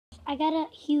I got a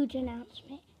huge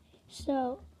announcement.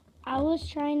 So I was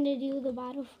trying to do the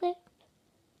bottle flip,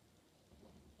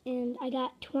 and I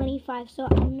got 25. So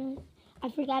I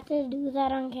forgot to do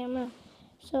that on camera.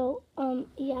 So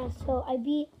yeah. So I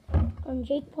beat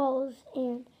Jake Paul's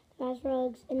and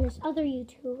fazerugs and this other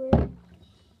YouTuber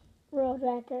world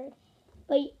record.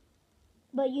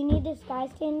 But you need this guy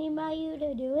standing by you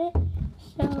to do it.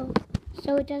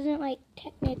 So it doesn't like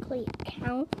technically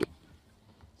count.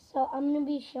 So I'm gonna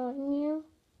be showing you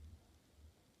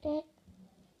it.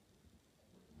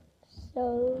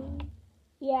 So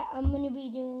yeah, I'm gonna be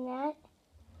doing that.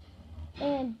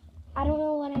 And I don't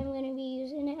know what I'm gonna be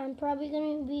using it. I'm probably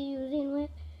gonna be using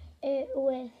it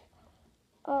with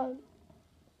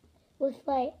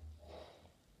like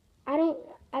I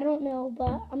don't know,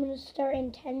 but I'm gonna start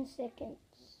in 10 seconds.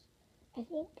 I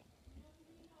think.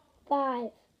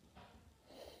 5,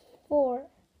 4,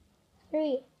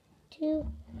 3, 2,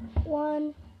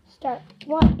 1, start.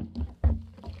 1,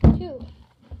 2,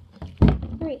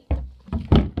 3,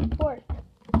 4,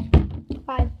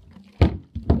 5,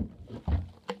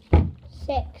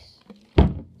 6,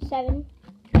 7,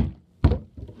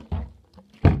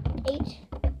 8,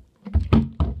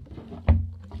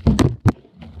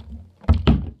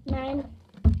 9,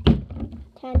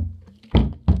 10.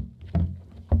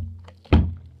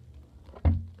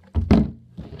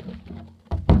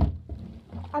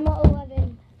 I'm at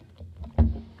 11.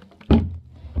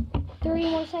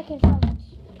 3 more seconds.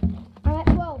 I'm at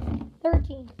 12,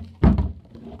 13,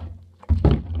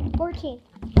 14,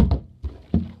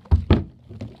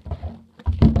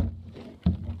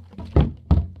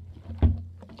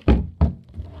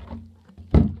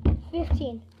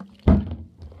 15,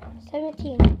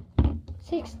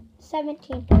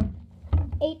 17,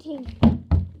 18,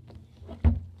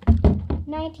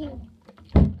 19,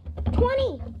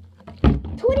 20,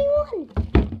 21,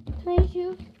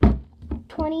 22,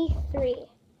 23.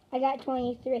 I got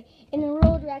 23. And the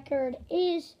world record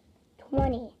is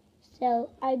 20. So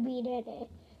I beat it.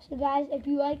 So guys, if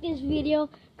you like this video,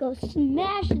 go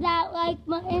smash that like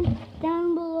button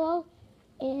down below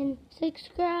and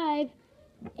subscribe.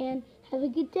 And have a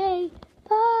good day.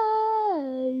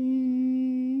 Bye.